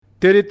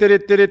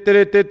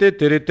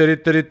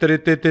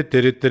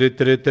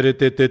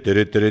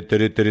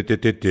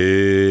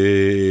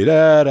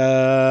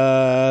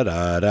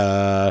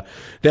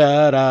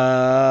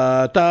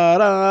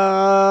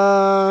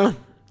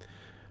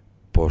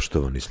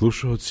Poštovani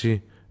slušalci,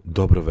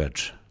 dobro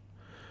večer.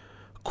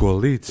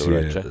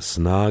 Koalicije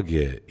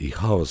snage i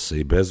haosa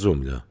i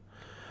bezumlja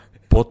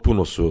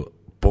potpuno su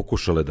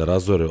pokušale da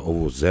razore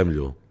ovu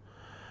zemlju,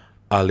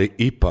 ali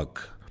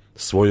ipak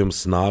svojom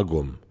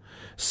snagom,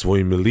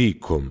 svojim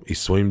likom i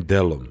svojim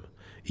delom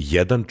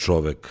jedan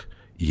čovek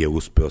je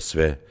uspeo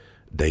sve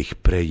da ih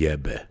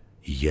prejebe.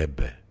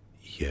 Jebe.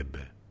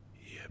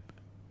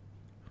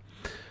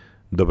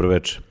 Dobro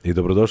večer i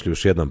dobrodošli u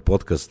još jedan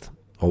podcast,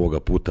 ovoga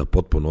puta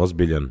potpuno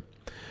ozbiljan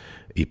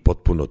i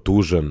potpuno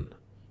tužan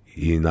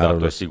i naravno... Da,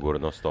 to je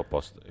sigurno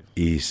 100%.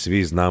 I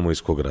svi znamo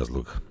iz kog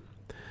razloga.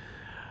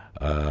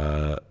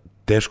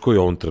 Teško je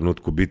u ovom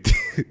trenutku biti...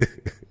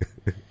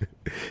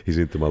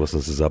 Izvinite, malo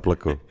sam se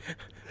zaplakao.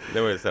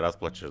 Nemoj da se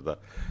rasplačeš, da.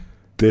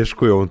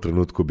 Teško je u ovom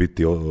trenutku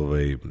biti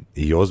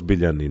i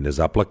ozbiljan i ne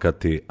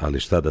zaplakati, ali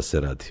šta da se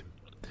radi.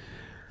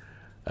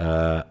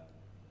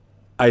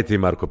 Aj ti,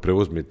 Marko,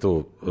 preuzmi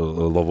tu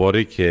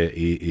lovorike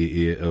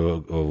i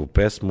ovu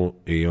pesmu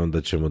i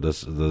onda ćemo da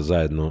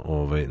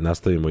zajedno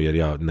nastavimo, jer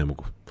ja ne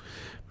mogu.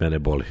 Mene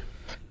boli.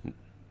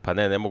 Pa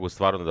ne mogu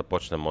stvarno da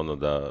počnem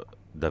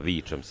da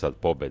vičem sad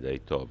pobjede i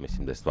to.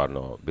 Mislim da je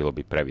stvarno, bilo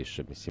bi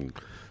previše. Mislim,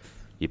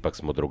 ipak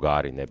smo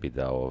drugari, ne bi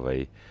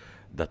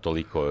da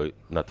toliko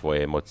na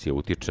tvoje emocije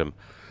utičem.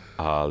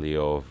 Ali,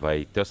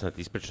 teo sam da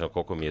ti ispričam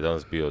koliko mi je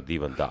danas bio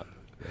divan dan.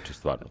 Znači,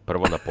 stvarno,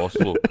 prvo na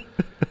poslu...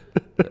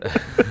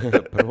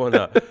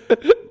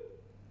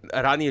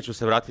 Ranije ću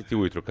se vratiti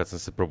ujutru kad sam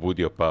se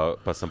probudio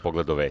pa sam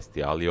pogledao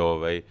vesti, ali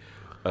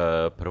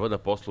prvo na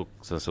poslu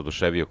sam se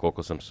oduševio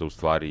koliko sam se u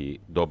stvari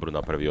dobro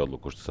napravio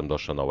odluku što sam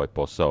došao na ovaj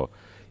posao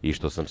i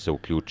što sam se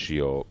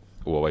uključio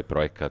u ovaj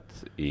projekat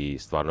i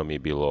stvarno mi je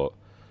bilo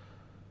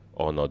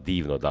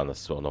divno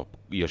danas,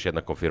 još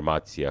jedna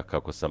konfirmacija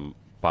kako sam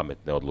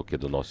pametne odluke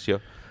donosio.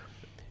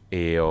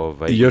 I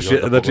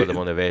onda pogledam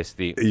one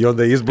vesti. I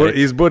onda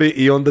izbori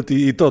i onda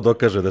ti i to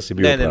dokaže da si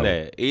bio pravo.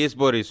 Ne,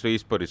 izbori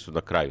su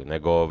na kraju,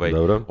 nego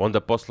onda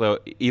posle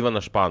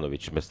Ivana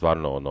Španović me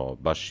stvarno,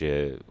 baš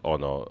je,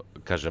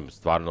 kažem,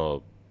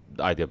 stvarno,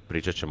 ajde,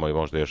 pričat ćemo i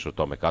možda još o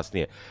tome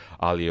kasnije,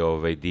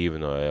 ali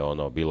divno je,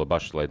 bilo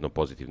baš jedno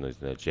pozitivno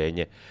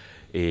iznenađenje.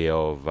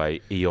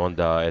 I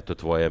onda, eto,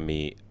 tvoja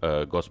mi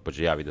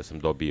gospođa javi da sam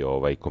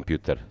dobio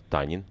kompjuter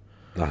Tanjin.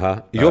 Aha,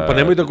 pa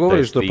nemoj da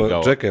govoriš to,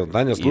 pa čekaj,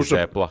 Tanja sluša?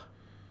 Iz Apple-a.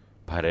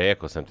 Pa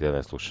rekao sam ti da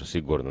ne sluša,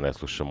 sigurno ne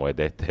sluša moje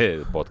dete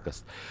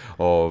podcast.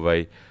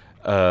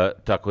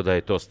 Tako da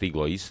je to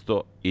stiglo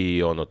isto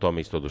i to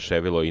me isto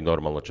oduševilo i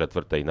normalno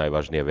četvrta i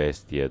najvažnija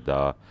vest je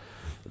da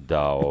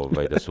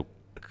su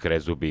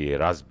krezubi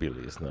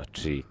razbili,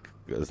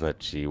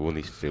 znači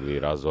uništili,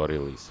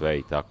 razorili sve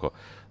i tako.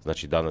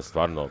 Znači danas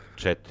stvarno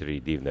 4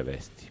 divne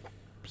vesti.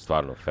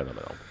 Stvarno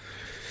fenomenalno.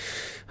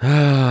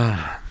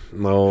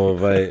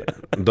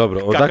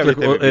 Dobro,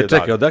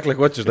 odakle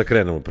hoćeš da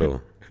krenemo prvo?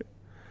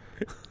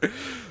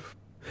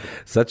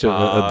 Sad će,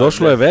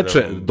 došlo je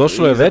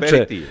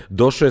veče,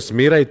 došao je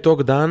smiraj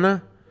tog dana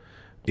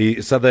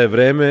i sada je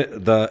vreme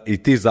da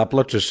i ti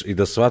zaplačeš i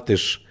da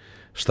shvatiš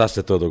šta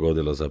se to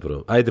dogodilo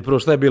zapravo. Ajde, prvo,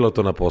 šta je bilo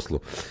to na poslu?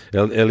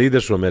 Jel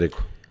ideš u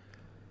Ameriku?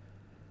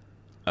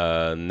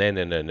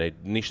 Ne,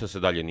 ništa se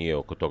dalje nije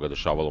oko toga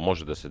dešavalo,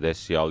 može da se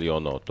desi, ali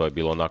to je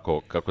bilo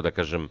onako, kako da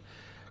kažem,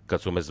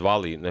 kad su me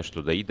zvali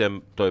nešto da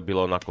idem, to je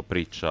bila onako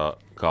priča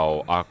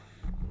kao,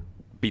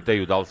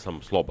 pitaju da li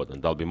sam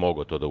slobodan, da li bi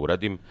mogao to da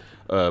uradim,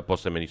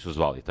 posle me nisu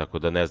zvali, tako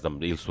da ne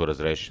znam, ili su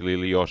razrešili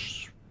ili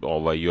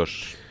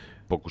još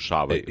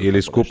pokušavaju.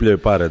 Ili skupljaju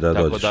pare da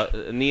dođeš. Tako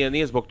da,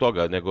 nije zbog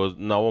toga, nego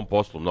na ovom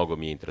poslu mnogo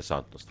mi je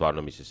interesantno,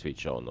 stvarno mi se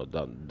sviđa,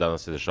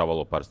 danas se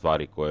dešavalo par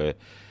stvari koje,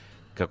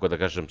 kako da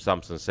kažem,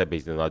 sam sebe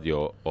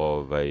iznenadio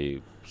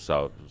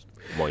sa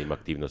mojim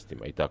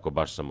aktivnostima i tako,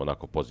 baš sam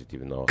onako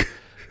pozitivno,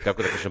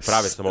 kako da kažem,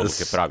 prave sam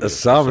odluke pravio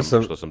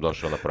što sam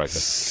došao na projekat.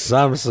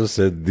 Sam sam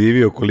se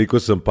divio koliko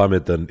sam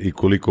pametan i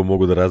koliko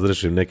mogu da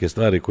razrešim neke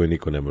stvari koje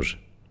niko ne može.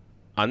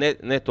 A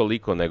ne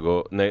toliko,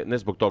 nego, ne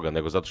zbog toga,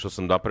 nego zato što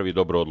sam napravio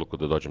dobru odluku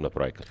da dođem na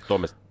projekat.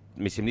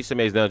 Mislim, nisam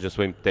ja iznenađen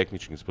svojim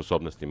tehničkim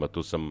sposobnostima,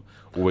 tu sam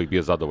uvijek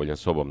bio zadovoljan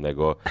sobom,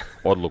 nego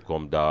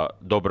odlukom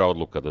dobra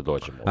odluka da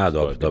dođem.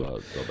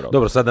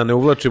 Dobro, sada ne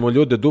uvlačimo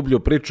ljude dublju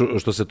priču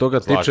što se toga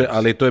tiče,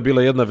 ali to je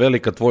bila jedna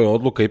velika tvoja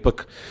odluka,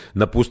 ipak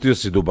napustio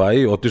si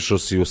Dubai, otišao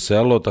si u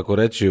selo, tako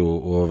reći,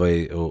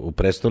 u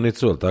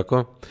prestonicu, je li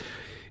tako?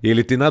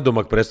 Ili ti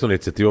nadomak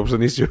prestonice, ti uopšte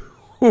nisi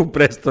u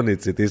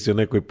prestonici, ti si u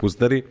nekoj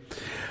pustari.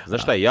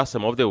 Znaš šta, ja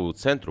sam ovdje u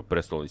centru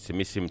prestonice,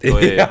 mislim, to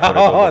je...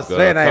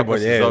 sve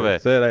najbolje.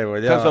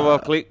 Kako se zove,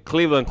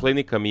 Cleveland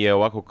klinika mi je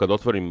ovako, kad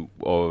otvorim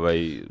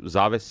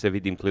zavese,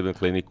 vidim Cleveland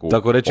kliniku.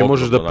 Tako reći,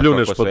 možeš da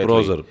pljuneš pod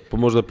prozor.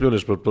 Možeš da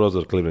pljuneš pod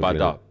prozor Cleveland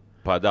kliniku.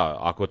 Pa da,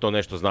 ako to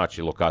nešto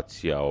znači,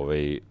 lokacija,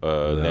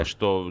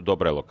 nešto,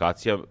 dobra je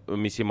lokacija,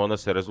 mislim, ona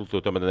se rezultuje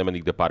u tome da nema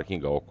nigde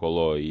parkinga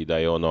okolo i da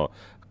je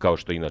kao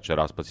što inače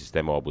raspad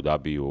sistema u Abu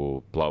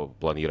Dhabiju,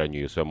 planiranju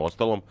i u svem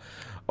ostalom,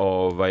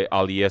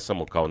 ali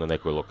jesam kao na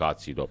nekoj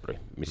lokaciji dobroj.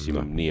 Mislim,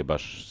 nije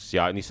baš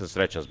nisam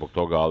srećan zbog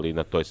toga, ali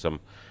na toj sam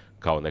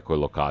kao nekoj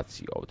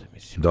lokaciji ovde,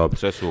 mislim. Dobro.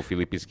 Sve su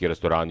filipinski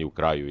restorani u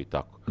kraju i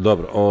tako.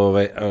 Dobro,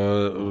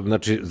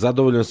 znači,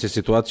 zadovoljan si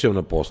situacijom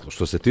na poslu.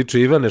 Što se tiče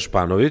Ivane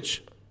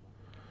Španović,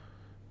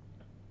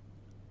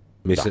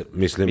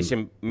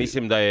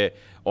 mislim da je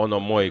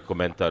moj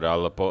komentar,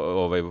 ali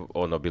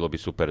bilo bi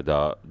super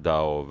da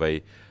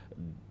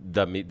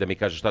mi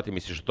kaže šta ti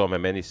misliš o tome.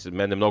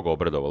 Mene mnogo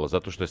obradovalo,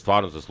 zato što je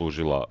stvarno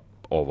zaslužila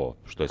ovo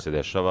što je se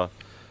dešava.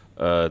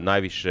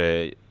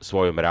 Najviše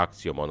svojom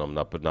reakcijom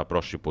na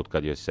prošli put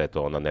kad je se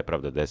ona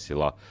nepravda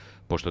desila,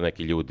 pošto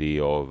neki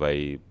ljudi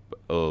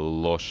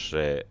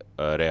loše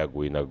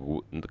reaguju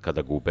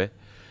kada gube.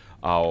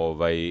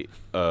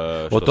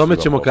 O tome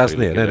ćemo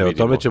kasnije. O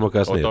tome ćemo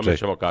kasnije. O tome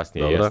ćemo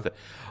kasnije, jeste.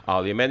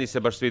 Ali meni se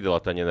baš svidjela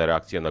ta njena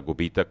reakcija na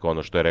gubitak,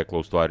 ono što je rekla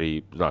u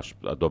stvari, znaš,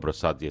 dobro,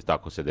 sad je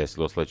tako se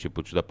desilo, sledeći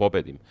put ću da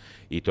pobedim.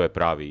 I to je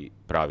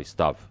pravi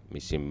stav,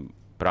 mislim,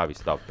 pravi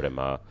stav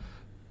prema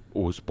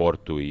u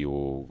sportu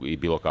i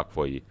bilo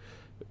kakvoj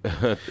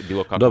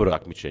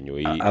takmičenju.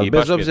 I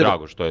baš mi je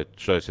drago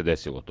što je se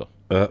desilo to.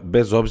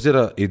 Bez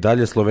obzira, i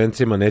dalje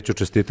Slovencima neću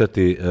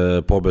čestitati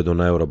pobedu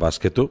na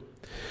Eurobasketu,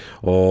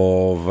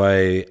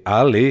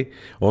 ali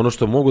ono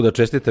što mogu da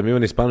čestitam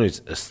Ivani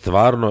Španović,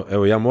 stvarno,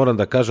 evo ja moram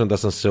da kažem da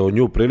sam se o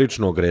nju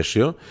prilično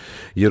ogrešio,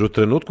 jer u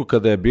trenutku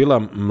kada je bila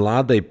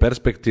mlada i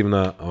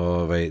perspektivna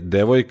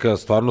devojka,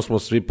 stvarno smo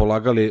svi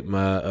polagali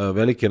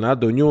velike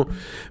nade u nju,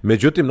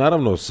 međutim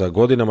naravno sa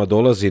godinama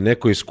dolazi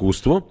neko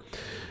iskustvo.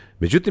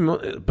 Međutim,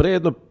 pre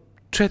jedno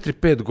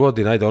 4-5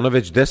 godina, ajde, ona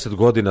već 10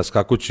 godina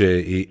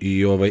skakuće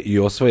i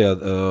osvaja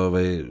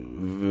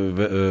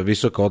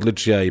visoka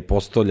odličja i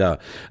postolja,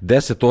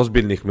 10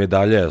 ozbiljnih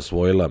medalja je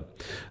osvojila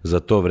za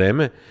to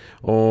vreme.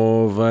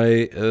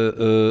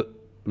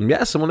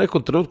 Ja sam u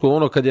nekom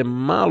trenutku, kad je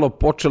malo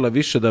počela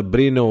više da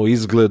brine o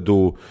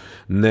izgledu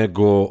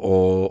nego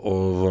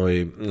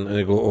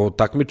o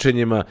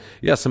takmičenjima,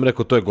 ja sam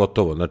rekao to je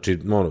gotovo. Znači,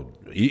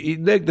 i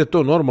negde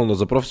to normalno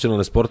za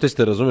profesionalne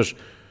sportiste, razumeš,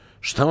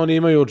 šta oni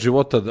imaju od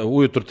života,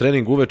 ujutro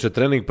trening, uveče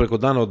trening, preko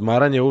dana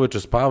odmaranje, uveče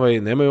spava i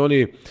nemaju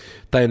oni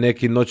taj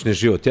neki noćni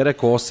život. Ja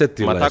rekao,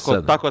 osetila je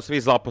sad. Tako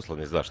svi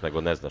zaposleni, znaš,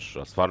 nego ne znaš,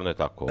 stvarno je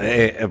tako.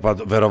 Pa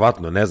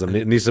verovatno, ne znam,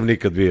 nisam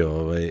nikad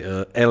bio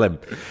elem.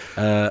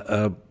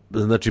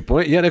 Znači,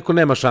 ja rekao,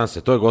 nema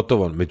šanse, to je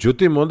gotovo.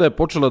 Međutim, onda je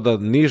počela da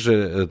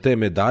niže te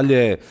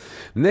medalje,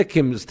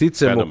 nekim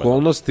sticajem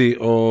okolnosti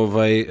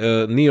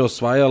nije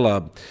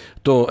osvajala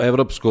to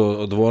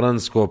evropsko,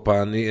 dvoransko,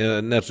 pa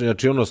znači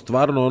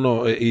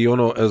stvarno i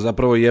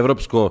zapravo i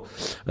evropsko,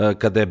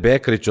 kada je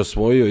Bekrić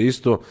osvojio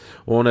isto,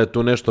 ona je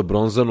tu nešto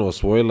bronzano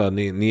osvojila,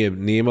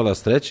 nije imala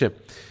sreće.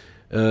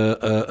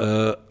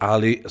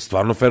 Ali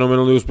stvarno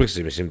fenomenalni uspeh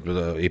si, mislim,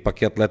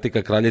 ipak je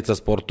atletika kraljica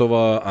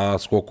sportova, a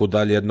skok u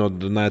dalje jedna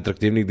od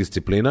najatraktivnijih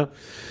disciplina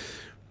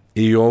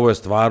i ovo je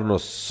stvarno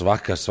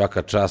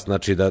svaka čast,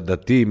 znači da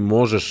ti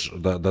možeš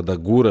da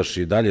guraš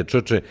i dalje,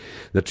 čoče,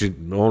 znači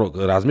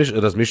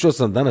razmišljao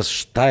sam danas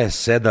šta je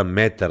 7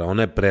 metara,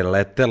 ona je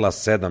preletela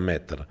 7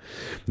 metara.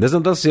 Ne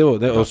znam da li si,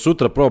 evo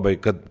sutra probaj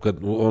kad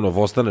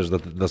vostaneš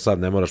da sad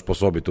ne moraš po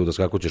sobi tu da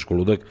skakućeš ko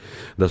ludak,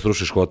 da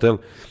srušiš hotel.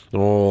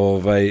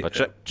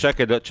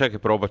 Čekaj,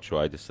 probat ću,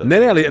 ajde sad.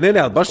 Ne, ali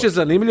baš je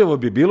zanimljivo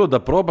bi bilo da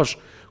probaš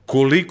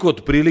koliko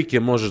otprilike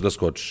možeš da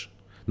skočiš.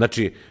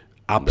 Znači,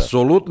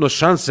 apsolutno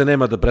šanse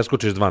nema da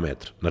preskočiš 2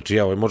 metra. Znači,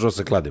 možemo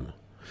se kladimo.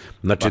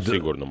 Znači, pa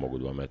sigurno mogu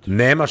 2 metra.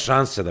 Nema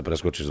šanse da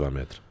preskočiš 2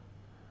 metra.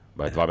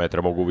 2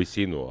 metra mogu u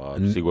visinu, a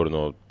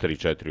sigurno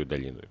 3-4 u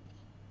daljinu.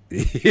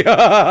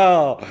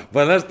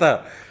 Pa znaš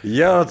šta,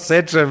 ja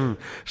odsečem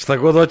šta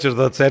god hoćeš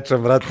da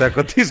odsečem, brate,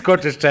 ako ti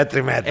skočiš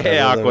 4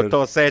 metra. Ako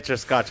to sečeš,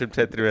 skačem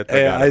 4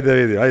 metra.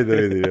 Ajde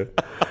vidi.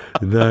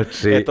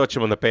 Znači, to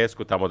ćemo na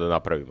pesku tamo da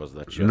napravimo,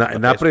 znači.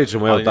 Napravit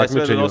ćemo, evo,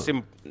 takmičenju.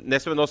 Ne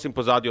sve nosim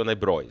pozadi onaj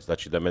broj,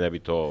 znači da me ne bi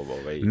to...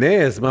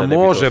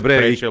 može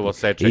bre,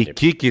 i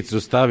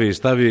kikicu stavi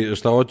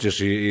šta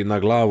hoćeš i na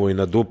glavu i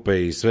na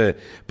dupe i sve,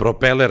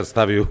 propeler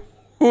stavi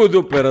u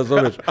dupe,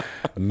 razumeš?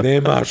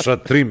 Nemaša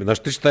 3, znaš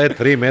ti šta je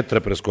 3 metra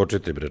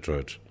preskočiti, bre,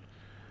 čoveče?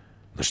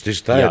 Znaš ti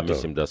šta je to? Ja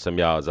mislim da sam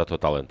ja zato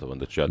talentovan,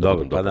 da ću ja da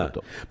budem dobro to.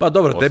 Pa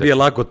dobro, tebi je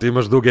lako, ti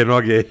imaš duge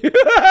noge.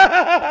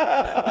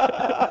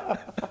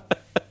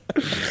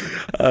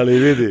 Ali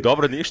vidi.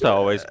 Dobro, ništa,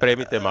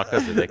 spremite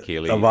makaze neki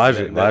ili...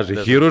 Važi,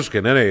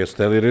 hiruške,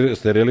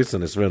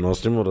 sterilisane sve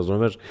nosimo,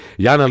 razumeš?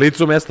 Ja na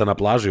licu mesta na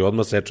plaži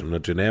odmah sečem,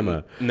 znači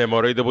nema... Ne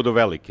moraju da budu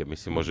velike,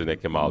 mislim, može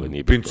neke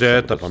male.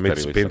 Pinceta, pa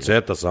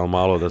pinceta, samo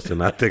malo da se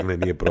nategne,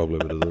 nije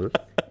problem, razumeš?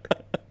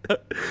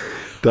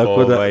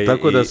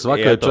 Tako da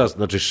svaka je čast,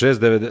 znači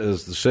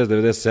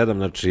 6,97,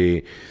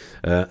 znači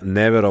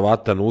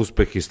neverovatan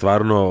uspeh i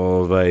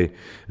stvarno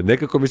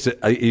nekako mi se,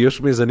 i još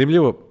mi je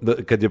zanimljivo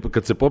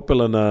kad se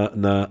popela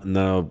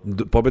na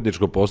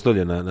pobedničko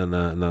postolje,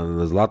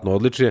 na zlatno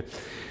odličje,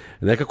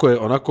 nekako je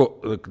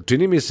onako,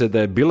 čini mi se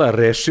da je bila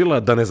rešila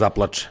da ne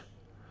zaplače.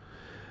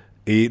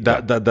 I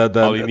da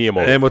ali nije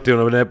moglo.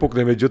 emotivno ne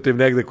pukne, međutim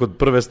negde kod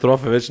prve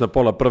strofe, već na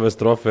pola prve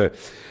strofe,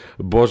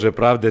 Bože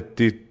pravde,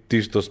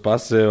 ti što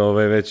spase,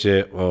 već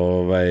je,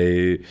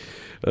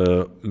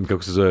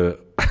 kako se zove,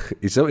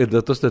 i samo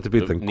da to ste te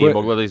pitan. Nije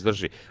mogla da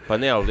izdrži. Pa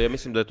ne, ali ja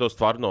mislim da je to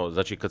stvarno,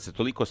 znači kad se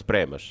toliko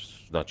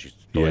spremaš, znači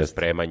to je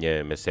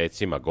spremanje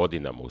mesecima,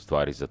 godinama u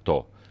stvari za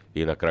to,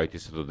 i na kraju ti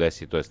se to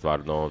desi, to je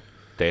stvarno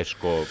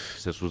teško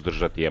se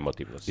suzdržati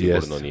emotivno,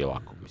 sigurno nije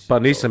lako. Mislim, pa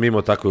nisam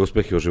imao takve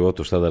uspehe u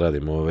životu, šta da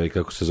radim,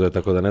 kako se zove,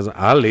 tako da ne znam,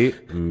 ali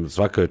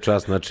svaka je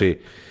čast, znači,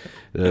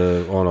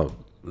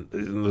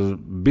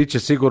 biće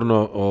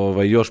sigurno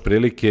još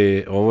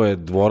prilike, ovo je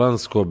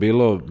dvoransko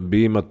bilo,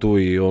 bi ima tu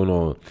i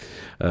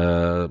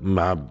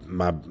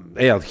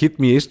ali hit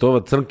mi je isto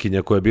ova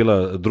Crnkinja koja je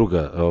bila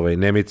druga,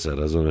 Nemica,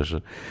 razumeš?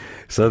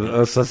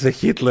 Sad se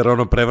Hitler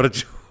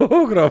prevrće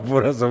u grobu,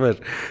 razumeš?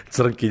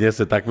 Crnkinje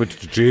se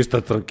takmiči,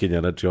 čista Crnkinja,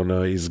 znači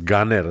ona iz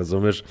Gane,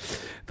 razumeš?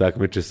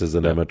 Takmiči se za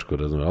Nemačku,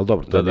 razumeš? Ali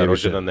dobro, to da,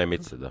 rođena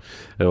Nemica, da.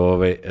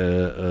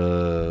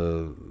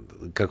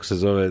 Kako se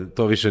zove,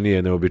 to više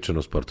nije neobičajeno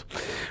u sportu.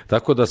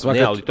 Tako da svaka...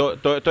 Ne, ali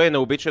to je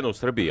neobičajeno u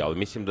Srbiji, ali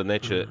mislim da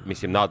neće,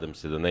 nadam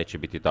se da neće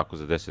biti tako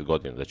za 10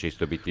 godina, da će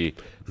isto biti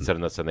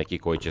crnaca neki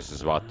koji će se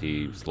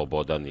zvati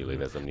Slobodan ili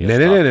ne znam nije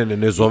šta.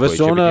 Ne zove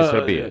se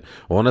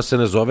ona se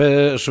ne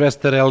zove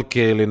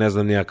Švesterelke ili ne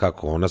znam nija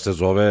kako, ona se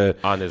zove...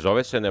 A ne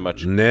zove se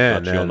Nemački,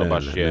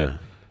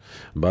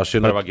 baš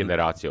je prva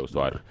generacija u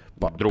stvari.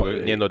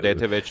 Njeno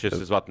dete već će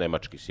se zvat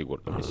Nemački,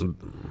 sigurno, mislim.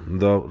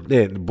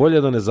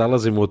 Bolje da ne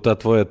zalazimo u ta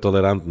tvoje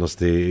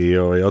tolerantnosti i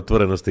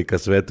otvorenosti ka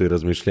svetu i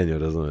razmišljenju,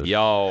 razumiješ?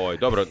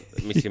 Dobro,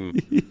 mislim,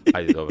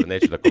 ajde, dobro,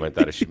 neću da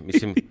komentarišim.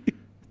 Mislim,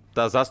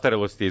 ta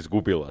zastarelost je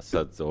izgubila,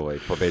 sad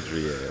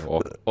pobeđuje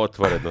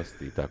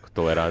otvorenost i tako,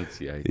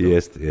 tolerancija i to.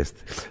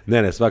 Jeste.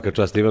 Ne, svaka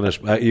čast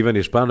Ivan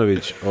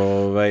Išpanović,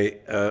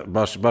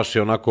 baš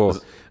je onako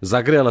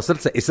zagrejala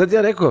srce. I sad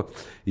ja rekao,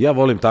 ja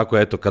volim tako,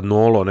 eto, kad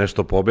Nolo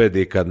nešto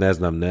pobedi, kad ne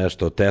znam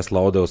nešto,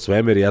 Tesla ode u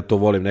svemir, ja to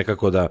volim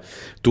nekako da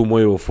tu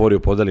moju euforiju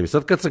podelim.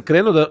 Sad kad sam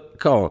krenuo da,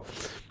 kao,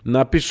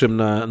 napišem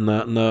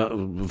na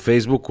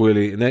Facebooku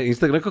ili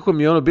Instagram, nekako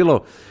mi je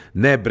bilo,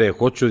 ne bre,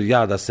 hoću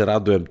ja da se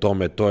radujem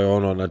tome, to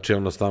je znači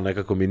jednostavno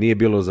nekako mi nije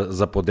bilo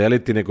za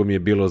podeliti, nego mi je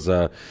bilo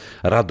za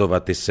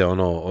radovati se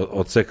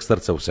od sveg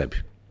srca u sebi.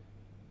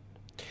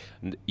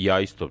 Ja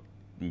isto,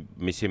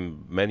 mislim,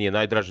 meni je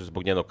najdraže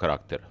zbog njenog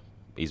karaktera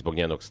i zbog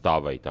njenog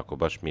stava i tako,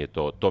 baš mi je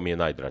to mi je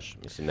najdraže,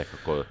 mislim,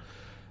 nekako...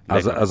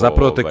 A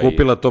zapravo te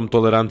kupila tom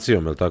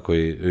tolerancijom, je li tako?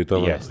 I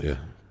to jest.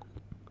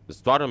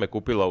 Stvarno me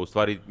kupila u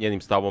stvari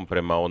njenim stavom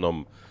prema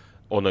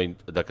onoj,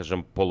 da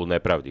kažem,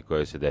 polunepravdi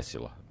koja se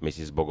desila.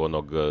 Mislim, zbog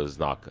onog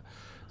znaka.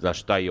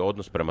 Znaš, taj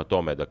odnos prema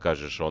tome da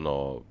kažeš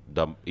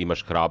da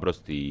imaš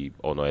hrabrost i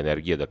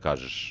energije da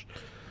kažeš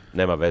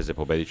nema veze,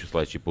 pobedit ću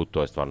sledeći put,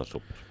 to je stvarno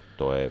super.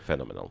 To je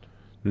fenomenalno.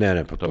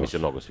 Ne, pa to mi se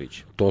mnogo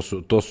sviđa.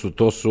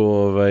 To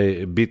su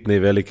bitne i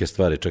velike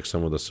stvari. Ček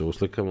samo da se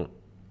uslikamo.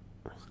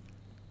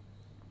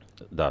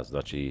 Da,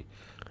 znači,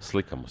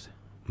 slikamo se.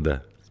 Da.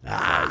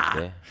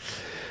 Ajde.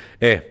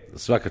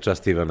 Svaka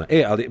čast Ivana.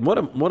 Ali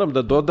moram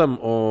da dodam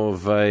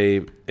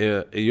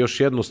još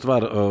jednu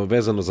stvar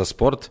vezano za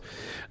sport.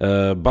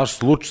 Baš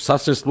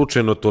sasvim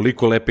slučajno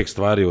toliko lepih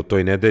stvari u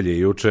toj nedelji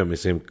juče,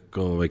 mislim,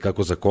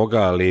 kako za koga,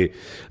 ali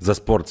za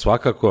sport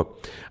svakako.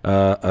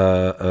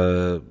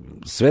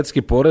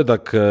 Svetski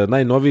poredak,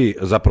 najnoviji,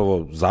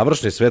 zapravo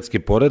završni svetski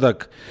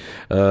poredak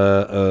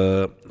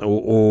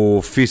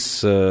u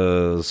FIS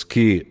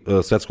ski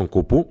svetskom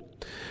kupu,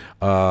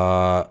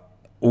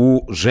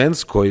 u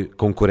ženskoj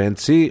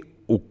konkurenciji,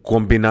 u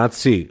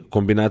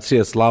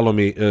kombinacije slalom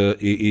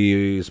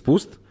i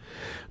spust,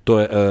 to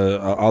je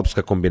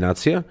alpska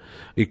kombinacija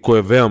i koja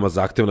je veoma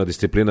zahtevna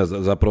disciplina,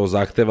 zapravo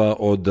zahteva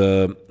od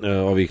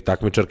ovih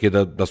takmičarki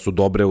da su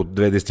dobre u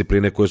dve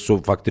discipline koje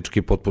su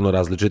faktički potpuno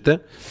različite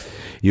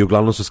i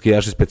uglavnom su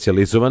skijaši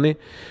specijalizovani.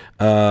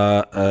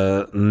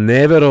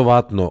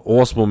 Neverovatno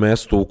 8.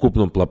 mesto u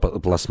ukupnom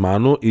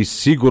plasmanu i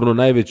sigurno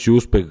najveći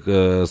uspeh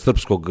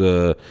srpskog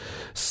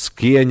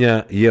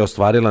skijanja je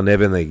ostvarila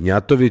Nevena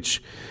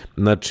Ignjatović.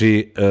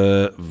 Znači,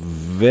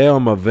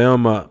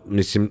 veoma,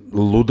 mislim,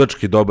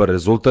 ludački dobar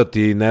rezultat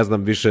i ne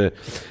znam više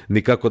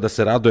nikako da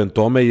se radujem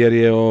tome, jer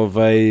je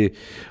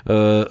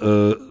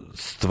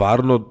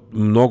stvarno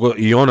mnogo,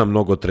 i ona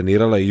mnogo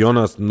trenirala i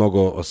ona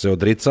mnogo se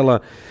odricala,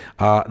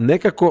 a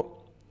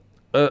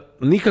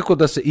nikako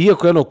da se,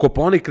 iako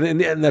Kopaonik,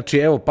 znači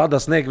evo pada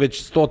sneg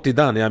već 100.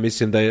 dan, ja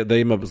mislim da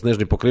ima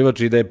snežni pokrivač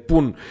i da je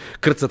pun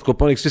krcat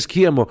Kopaonik, svi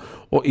skijamo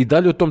i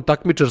dalje u tom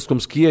takmičarskom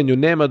skijanju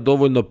nema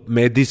dovoljno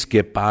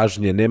medijske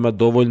pažnje, nema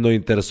dovoljno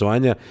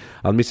interesovanja,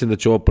 ali mislim da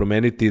će ovo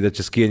promeniti i da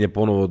će skijanje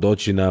ponovo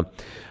doći na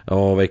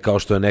kao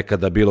što je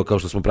nekada bilo, kao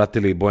što smo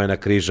pratili Bojana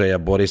Križaja,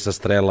 Borisa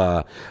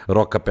Strela,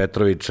 Roka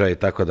Petrovića i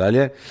tako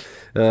dalje.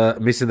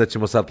 mislim da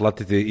ćemo sad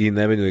platiti i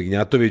Nevenju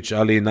Ignjatović,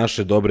 ali i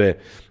naše dobre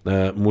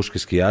muške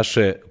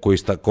skijaše koji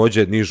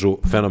takođe nižu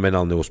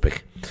fenomenalne uspehe.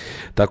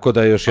 Tako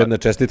da još jedna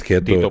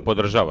čestitke. Ti to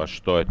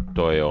podržavaš,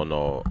 to je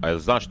ono, a jel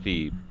znaš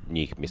ti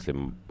njih,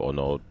 mislim,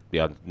 ono,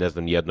 ja ne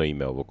znam jedno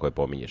ime ovo koje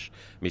pominješ,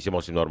 mislim,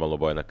 osim normalno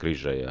Bojana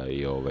Križaja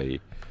i ove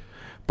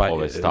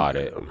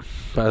stare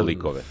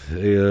likove.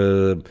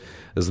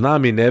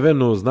 Znam i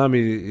Nevenu, znam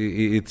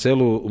i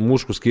celu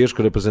mušku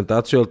skijašku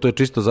reprezentaciju, ali to je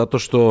čisto zato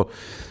što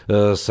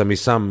sam i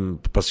sam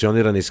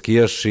pasionirani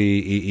skijaš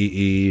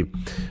i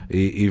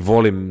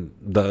volim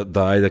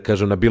da ajde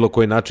kažem, na bilo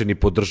koji način i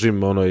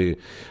podržim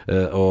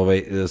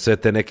sve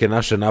te neke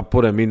naše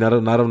napore. Mi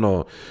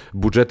naravno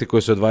budžeti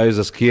koji se odvajaju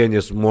za skijanje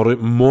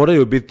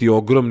moraju biti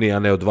ogromni, a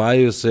ne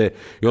odvajaju se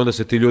i onda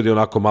se ti ljudi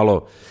onako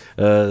malo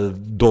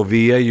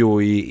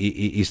dovijaju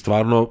i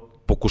stvarno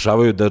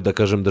pokušavaju da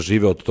kažem da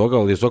žive od toga,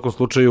 ali u svakom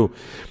slučaju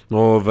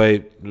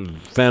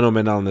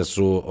fenomenalne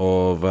su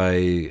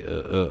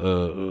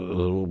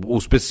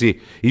uspesi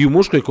i u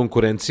muškoj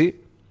konkurenciji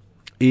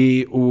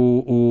i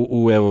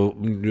evo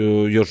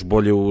još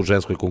bolje u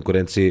ženskoj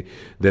konkurenciji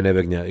gde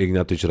Neve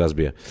Ignjatović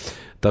razbija.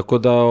 Tako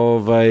da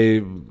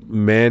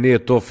meni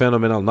je to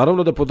fenomenalno.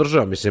 Naravno da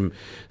podržavam, mislim,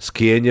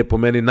 skijanje je po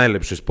meni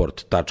najlepši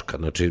sport, tačka.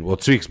 Znači,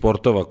 od svih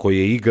sportova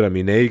koje igram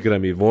i ne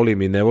igram i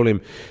volim i ne volim,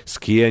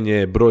 skijanje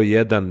je broj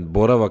 1,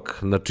 boravak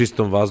na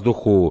čistom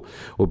vazduhu,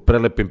 u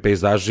prelepim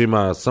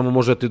pejzažima, samo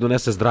može da ti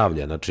donese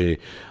zdravlje, znači,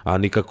 a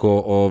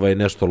nikako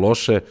nešto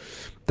loše.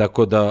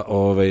 Tako da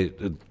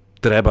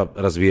treba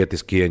razvijati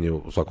skijanje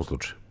u svakom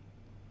slučaju.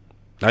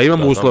 A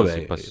imamo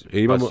uslove.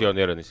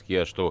 Pasionirani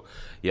skijaš tu.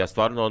 Ja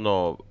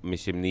stvarno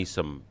mislim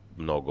nisam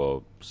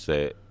mnogo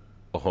se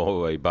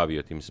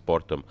bavio tim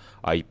sportom,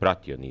 a i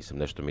pratio nisam.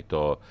 Nešto mi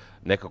to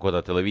nekako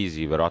na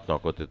televiziji, verovatno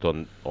ako te to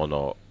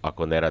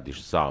ako ne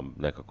radiš sam,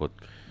 nekako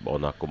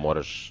onako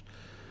moraš,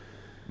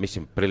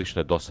 mislim, prilično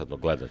je dosadno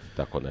gledati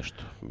tako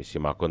nešto.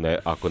 Mislim,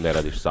 ako ne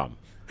radiš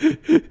sam.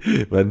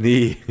 Pa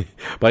nije.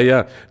 Pa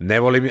ja ne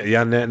volim,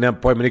 ja nemam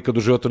pojma, nikad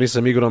u životu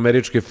nisam igrao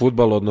američki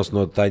fudbal,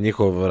 odnosno taj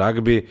njihov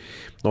ragbi,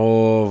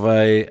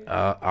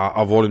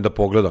 a volim da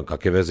pogledam,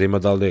 kakve veze ima,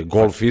 da li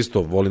golf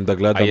isto, volim da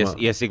gledam. A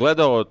jesi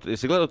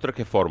gledao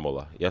trke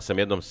formula? Ja sam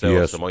jednom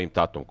seo sa mojim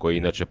tatom, koji je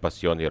inače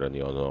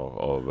pasionirani,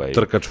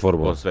 trkač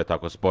formula. On sve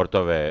tako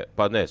sportove,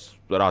 pa ne,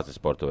 razne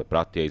sportove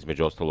prati,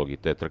 između ostalog i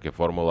te trke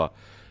formula.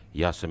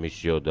 Ja sam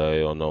mislio da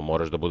je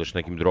moraš da budeš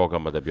nekim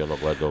drogama da bi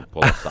gledao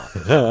pola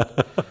sata.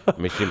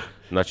 Mislim,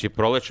 znači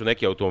proleću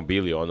neki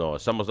automobili,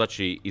 samo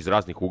znači iz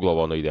raznih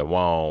uglova ide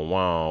wow,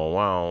 wow,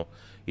 wow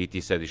i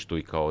ti sediš tu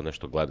i kao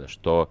nešto gledaš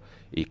to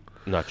i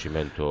znači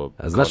meni to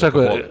kao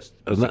bolest.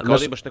 Kao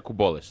da imaš neku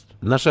bolest.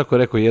 Znaš ako je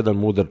rekao jedan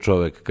mudar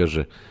čovek,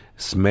 kaže,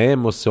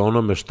 smejemo se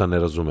onome šta ne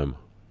razumemo.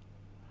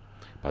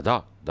 Pa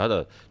da.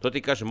 To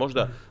ti kaže,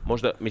 možda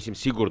mislim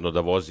sigurno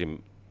da vozim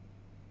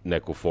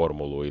neku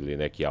formulu ili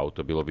neki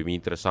auto, bilo bi mi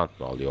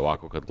interesantno, ali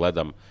ovako kad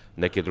gledam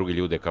neke druge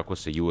ljude kako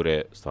se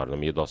jure, stvarno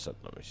mi je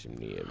dosadno, mislim,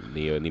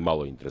 nije ni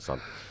malo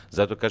interesantno.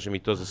 Zato kažem i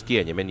to za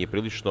skijanje, meni je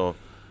prilično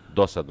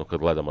dosadno kad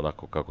gledam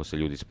onako kako se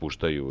ljudi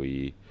spuštaju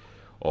i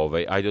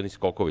ajde, oni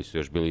skokovi su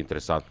još bili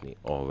interesantni,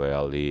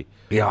 ali...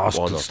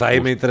 Šta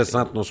ima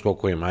interesantno u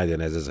skokovima, ajde,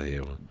 ne zezaj.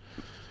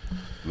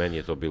 Meni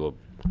je to bilo,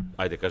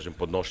 ajde kažem,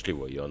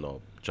 podnošljivo i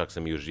čak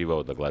sam i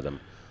uživao da gledam.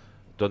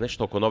 To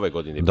nešto oko nove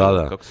godine.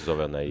 Da. Kako se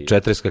zove onaj...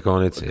 4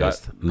 skakonice,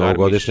 jeste.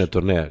 Novogodišnja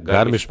turneja.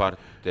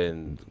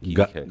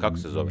 Garmisch-Partenkirchen, kako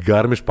se zove?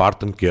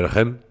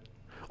 Garmisch-Partenkirchen,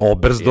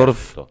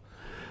 Oberstdorf. To.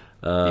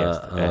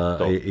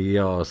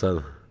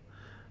 Sad...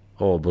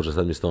 Bože,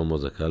 sad mi stao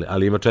mozak,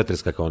 ali ima 4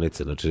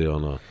 skakonice, znači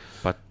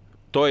Pa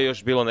to je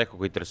još bilo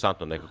nekako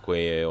interesantno, nekako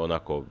je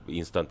onako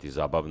instant i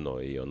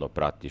zabavno i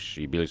pratiš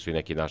i bili su i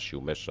neki naši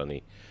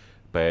umešani,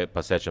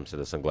 pa sećam se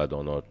da sam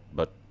gledao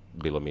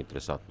bilo mi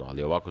interesantno,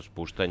 ali ovako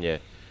spuštanje,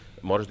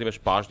 moraš da imaš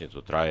pažnje,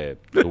 to traje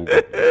dugo,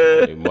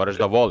 moraš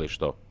da voliš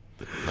to.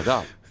 Pa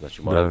da,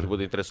 znači mora da ti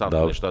bude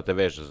interesantno, nešto da te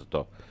veže za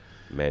to.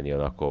 Meni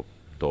onako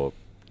to,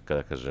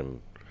 kada kažem,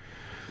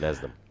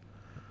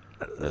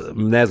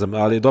 ne znam,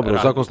 ali dobro,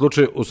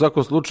 u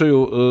svakom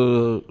slučaju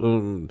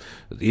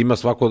ima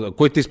svako...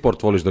 Koji ti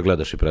sport voliš da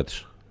gledaš i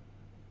pratiš?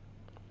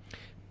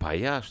 Pa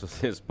ja, što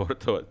se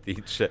sportova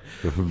tiče,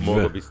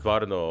 mogo bi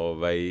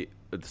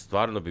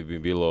stvarno bi mi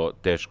bilo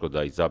teško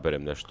da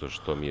izaberem nešto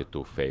što mi je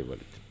tu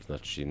favorite.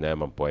 Znači,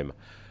 nemam pojma.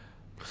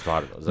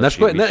 Stvarno.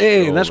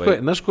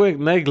 Znaš ko je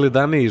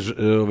najgledaniji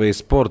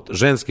sport,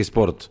 ženski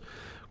sport?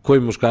 Koji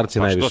muškarci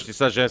najviše? Pa što si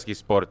sad ženski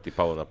sport i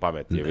palo na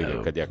pamet je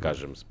vidim kad ja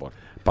kažem sport.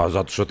 Pa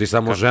zato što ti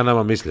samo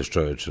ženama misliš,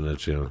 čoveče.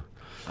 Znači,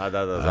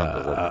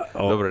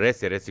 zato. Dobro,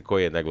 reci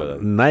koji je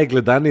najgledaniji.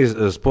 Najgledaniji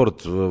sport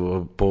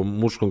po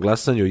muškom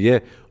glasanju je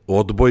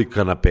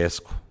odbojka na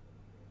pesku.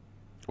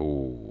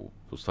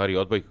 U stvari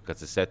odbojka, kad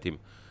se setim,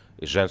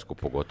 žensku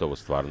pogotovo,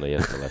 stvarno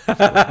jeste lepo.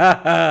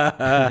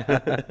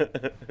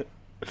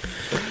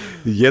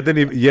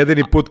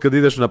 jedini put kad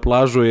ideš na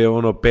plažu je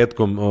ono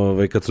petkom,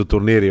 kad su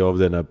turniri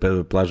ovde na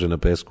plaže na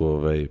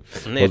pesku.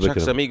 Ne,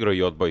 čak sam igrao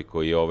i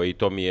odbojku i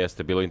to mi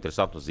jeste bilo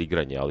interesantno za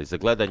igranje, ali za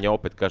gledanje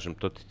opet kažem,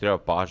 to ti treba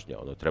pažnja,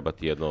 treba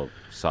ti jedno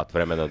sat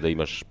vremena da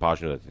imaš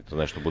pažnju da ti to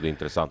nešto bude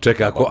interesantno.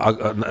 Čekaj,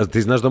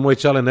 ti znaš da moj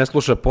ćale ne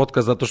sluša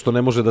podcast zato što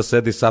ne može da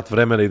sedi sat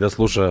vremena i da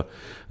sluša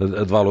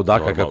dva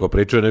ludaka kako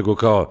pričaju, nego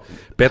kao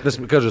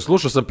 15, kaže,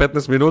 slušao sam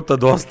 15 minuta,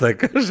 dosta je,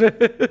 kaže.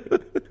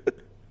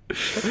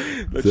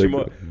 Znači,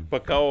 pa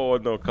kao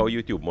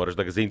YouTube, moraš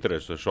da ga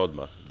zainteresuješ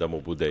odmah, da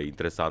mu bude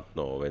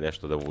interesantno,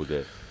 nešto da mu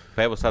bude...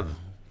 Pa evo sad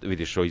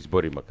vidiš o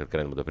izborima, kad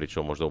krenemo da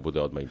pričamo, možda mu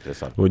bude odmah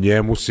interesantno. U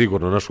njemu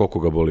sigurno, znaš koliko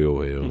ga boli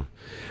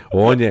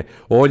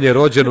On je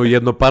rođen u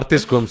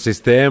jednopartijskom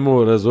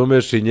sistemu,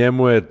 razumeš, i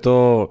njemu je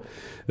to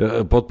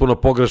potpuno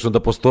pogrešno da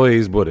postoje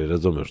izbori,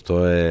 razumeš,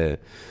 to je...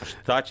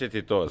 Šta će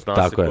ti to?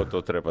 Zna se ko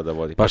to treba da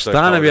vodi. Pa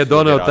šta nam je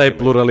doneo taj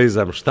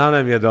pluralizam? Šta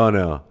nam je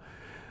doneo?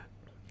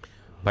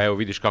 Pa evo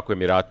vidiš kako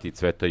Emirati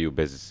cvetaju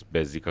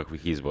bez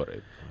ikakvih izbora.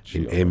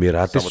 Znači,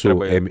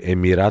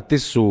 Emirati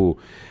su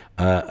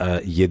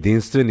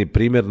jedinstveni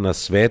primjer na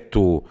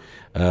svetu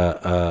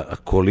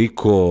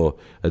koliko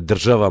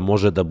država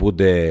može da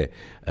bude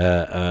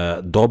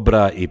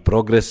dobra i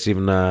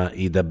progresivna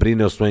i da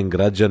brine o svojim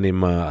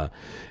građanima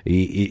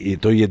i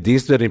to je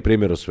jedinstveni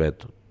primjer u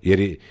svetu.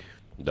 Jer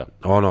da.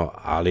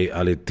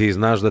 Ali ti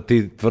znaš da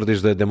ti tvrdiš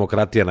da je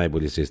demokratija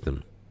najbolji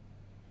sistem.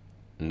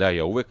 Da,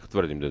 ja uvek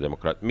tvrdim da je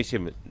demokratija.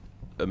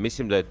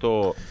 Mislim da je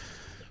to,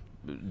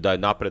 da je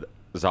napred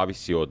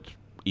zavisi od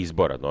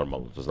izbora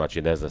normalno. To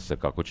znači ne zna se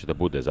kako će da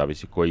bude,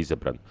 zavisi ko je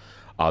izabran.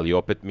 Ali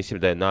opet mislim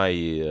da je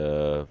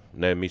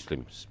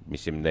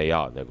ne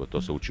ja, nego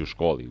to se uči u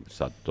školi,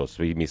 sad to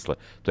svi misle.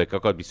 To je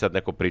kako kad bi sad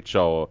neko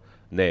pričao,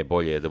 ne,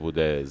 bolje je da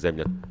bude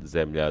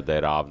zemlja da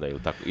je ravna ili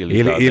tako.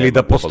 Ili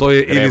da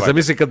postoji, ili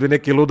zamisli kad bi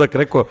neki ludak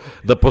rekao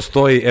da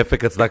postoji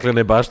efekat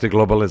staklene bašte i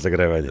globalne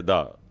zagrevanje.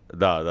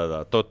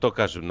 Da, to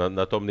kažem,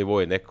 na tom nivou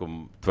je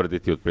nekom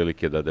tvrditi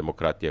otprilike da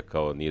demokratija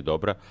kao nije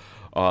dobra,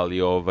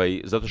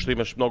 ali zato što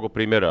imaš mnogo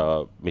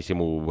primjera,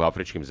 mislim u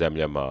afričkim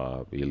zemljama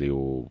ili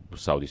u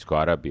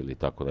Saudijskoj Arabiji ili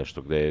tako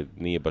nešto gde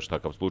nije baš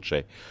takav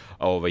slučaj,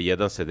 a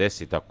jedan se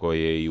desi, tako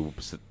je i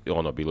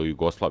bilo u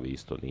Jugoslaviji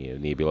isto,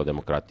 nije bila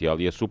demokratija,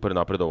 ali je super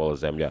napredovala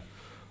zemlja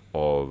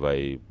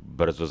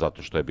brzo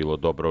zato što je bilo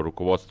dobro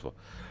rukovodstvo.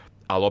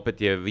 Ali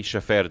opet je više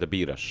fair da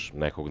biraš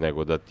nekog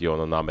nego da ti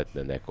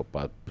nametne neko,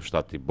 pa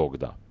šta ti Bog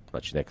da.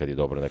 Znači nekad je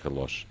dobro, nekad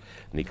loše.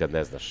 Nikad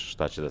ne znaš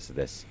šta će da se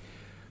desi.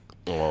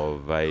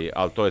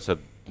 Ali to je sad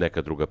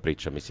neka druga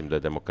priča. Mislim da je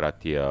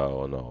demokratija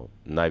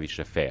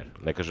najviše fair.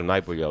 Ne kažem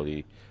najbolje,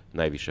 ali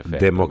najviše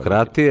fair.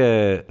 Demokratija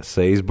je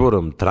sa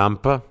izborom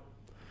Trumpa,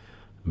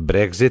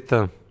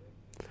 Brexita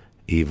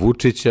i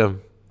Vučića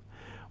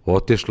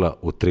otišla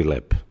u 3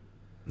 lepe.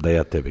 Da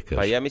ja tebi kažem.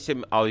 Pa ja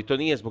mislim, ali to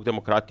nije zbog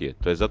demokratije,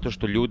 to je zato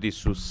što ljudi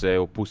su se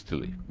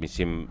opustili.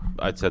 Mislim,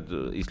 ajde sad,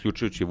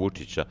 isključujući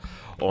Vučića,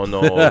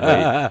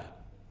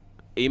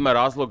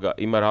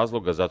 ima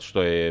razloga zato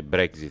što je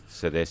Brexit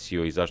se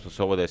desio i zašto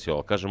se ovo desilo,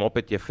 ali kažem,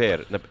 opet je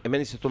fair.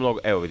 Meni se to mnogo,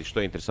 evo vidiš, to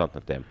je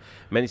interesantna tema.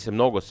 Meni se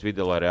mnogo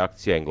svidjela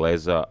reakcija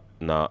Engleza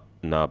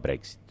na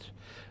Brexit.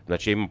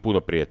 Znači, imam puno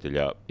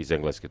prijatelja iz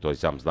Engleske, to i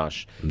sam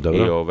znaš.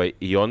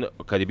 I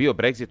kad je bio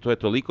Brexit,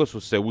 toliko su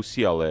se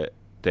usijale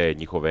te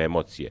njihove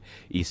emocije.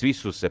 I svi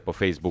su se po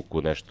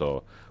Facebooku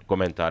nešto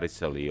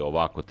komentarisali,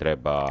 ovako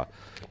treba.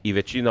 I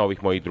većina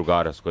ovih mojih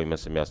drugara s kojima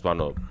sam ja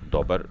stvarno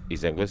dobar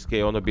iz Engleske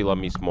je bila,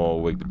 mi smo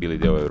uvek bili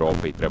deo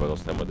Evrope i treba da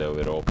ostanemo deo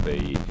Evrope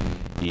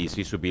i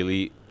svi su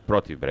bili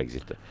protiv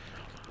Brexita.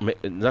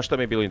 Znaš šta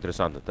mi je bilo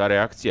interesantno? Ta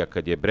reakcija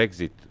kad je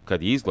Brexit,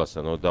 kad je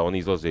izglasano da oni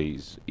izlaze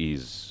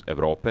iz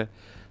Evrope,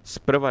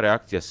 prva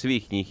reakcija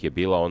svih njih je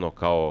bila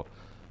kao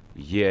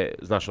je,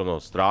 znaš,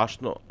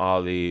 strašno,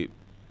 ali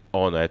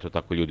eto,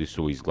 tako ljudi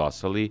su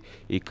izglasali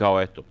i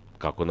kao, eto,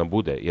 kako nam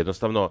bude.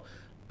 Jednostavno,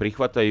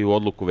 prihvataju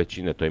odluku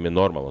većine, to im je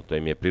normalno, to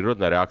im je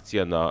prirodna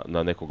reakcija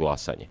na neko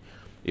glasanje.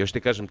 I još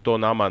ti kažem, to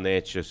nama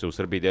neće se u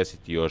Srbiji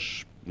desiti,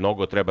 još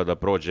mnogo treba da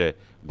prođe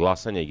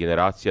glasanje i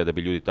generacija da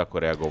bi ljudi tako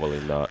reagovali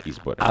na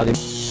izbore. Ali